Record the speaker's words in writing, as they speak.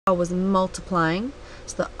was multiplying,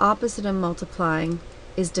 so the opposite of multiplying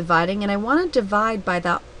is dividing, and I want to divide by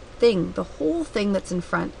that thing, the whole thing that's in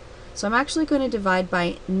front. So I'm actually going to divide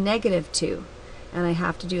by -2, and I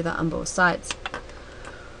have to do that on both sides.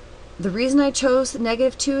 The reason I chose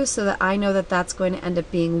 -2 is so that I know that that's going to end up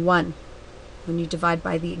being 1 when you divide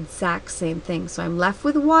by the exact same thing. So I'm left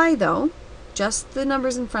with y though, just the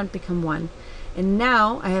numbers in front become 1. And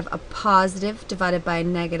now I have a positive divided by a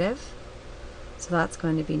negative, so that's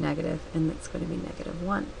going to be negative, and that's going to be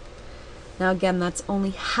 -1. Now again, that's only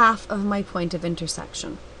half of my point of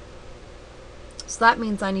intersection. So that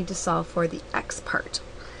means I need to solve for the x part.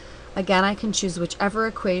 Again, I can choose whichever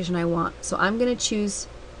equation I want. So I'm going to choose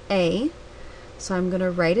A, so I'm going to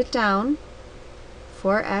write it down,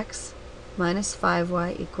 4x minus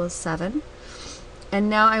 5y equals 7. And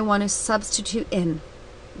now I want to substitute in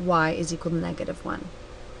y is equal to -1.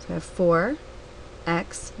 So I have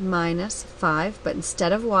 4x minus 5, but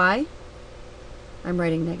instead of y, I'm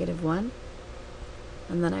writing -1,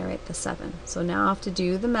 and then I write the 7. So now I have to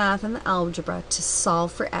do the math and the algebra to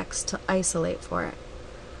solve for x, to isolate for it.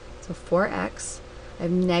 So 4x, I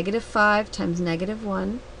have -5 times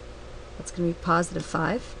 -1, that's going to be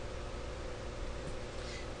 +5.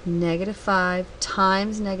 -5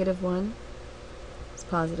 times -1 is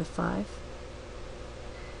 +5,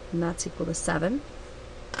 and that's equal to 7,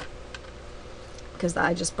 because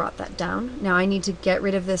I just brought that down. Now I need to get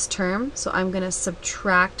rid of this term, so I'm going to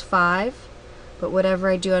subtract 5, but whatever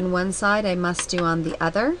I do on one side I must do on the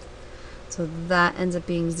other, so that ends up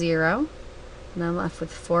being 0, and I'm left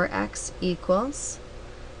with 4x equals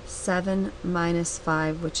 7 minus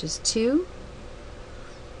 5, which is 2,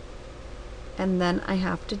 and then I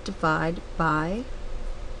have to divide by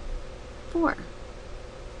 4,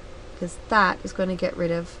 because that is going to get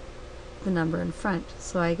rid of the number in front.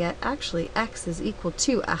 So I get, actually, x is equal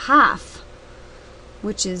to a half,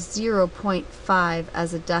 which is 0.5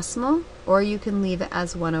 as a decimal, or you can leave it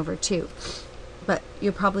as 1/2. But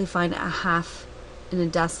you'll probably find a half in a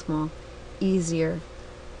decimal easier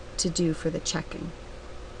to do for the checking.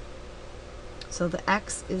 So the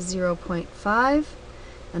x is 0.5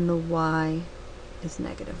 and the y is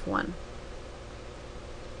 -1.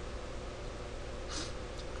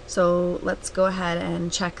 So let's go ahead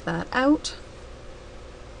and check that out.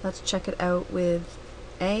 Let's check it out with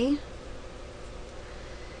A.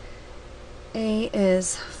 A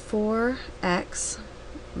is 4x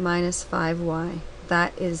minus 5y.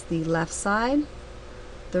 That is the left side.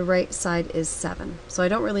 The right side is 7. So I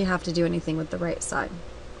don't really have to do anything with the right side.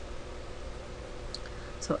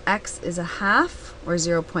 So x is a half, or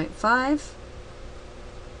 0.5,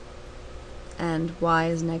 and y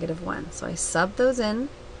is -1. So I sub those in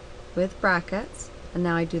with brackets, and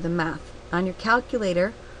now I do the math. On your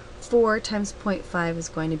calculator, 4 times 0.5 is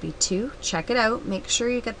going to be 2. Check it out. Make sure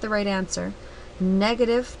you get the right answer.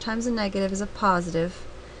 Negative times a negative is a positive,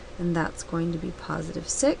 and that's going to be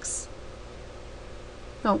 +6.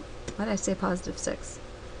 No, why did I say +6?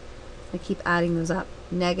 I keep adding those up.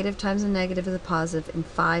 Negative times a negative is a positive, and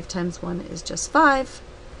 5 times 1 is just 5,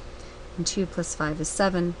 and 2 plus 5 is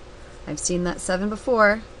 7. I've seen that 7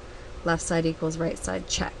 before. Left side equals right side.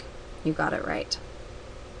 Check. You got it right.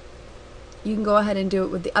 You can go ahead and do it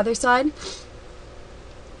with the other side.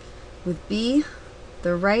 With B,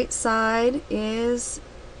 the right side is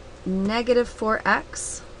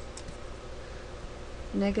 -4x.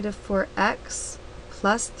 -4x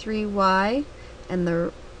plus 3y,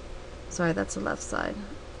 and sorry, that's the left side.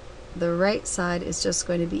 The right side is just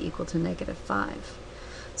going to be equal to -5.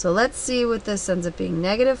 So let's see what this ends up being.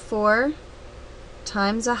 -4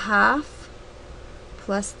 times a half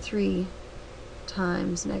plus 3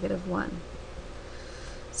 times -1.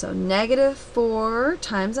 So -4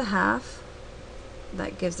 times a half,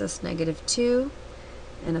 that gives us -2,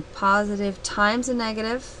 and a positive times a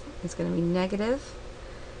negative is going to be negative,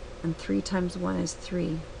 and 3 times 1 is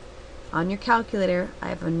 3. On your calculator, I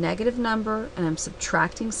have a negative number, and I'm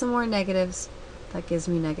subtracting some more negatives. That gives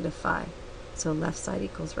me -5. So left side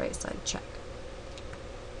equals right side. Check.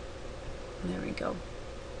 There we go.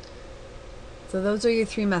 So those are your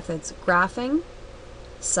 3 methods: graphing,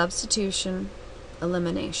 substitution,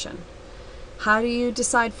 elimination. How do you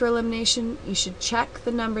decide for elimination? You should check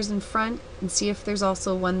the numbers in front and see if there's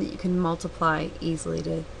also one that you can multiply easily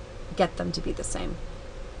to get them to be the same.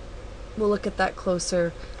 We'll look at that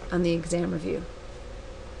closer on the exam review.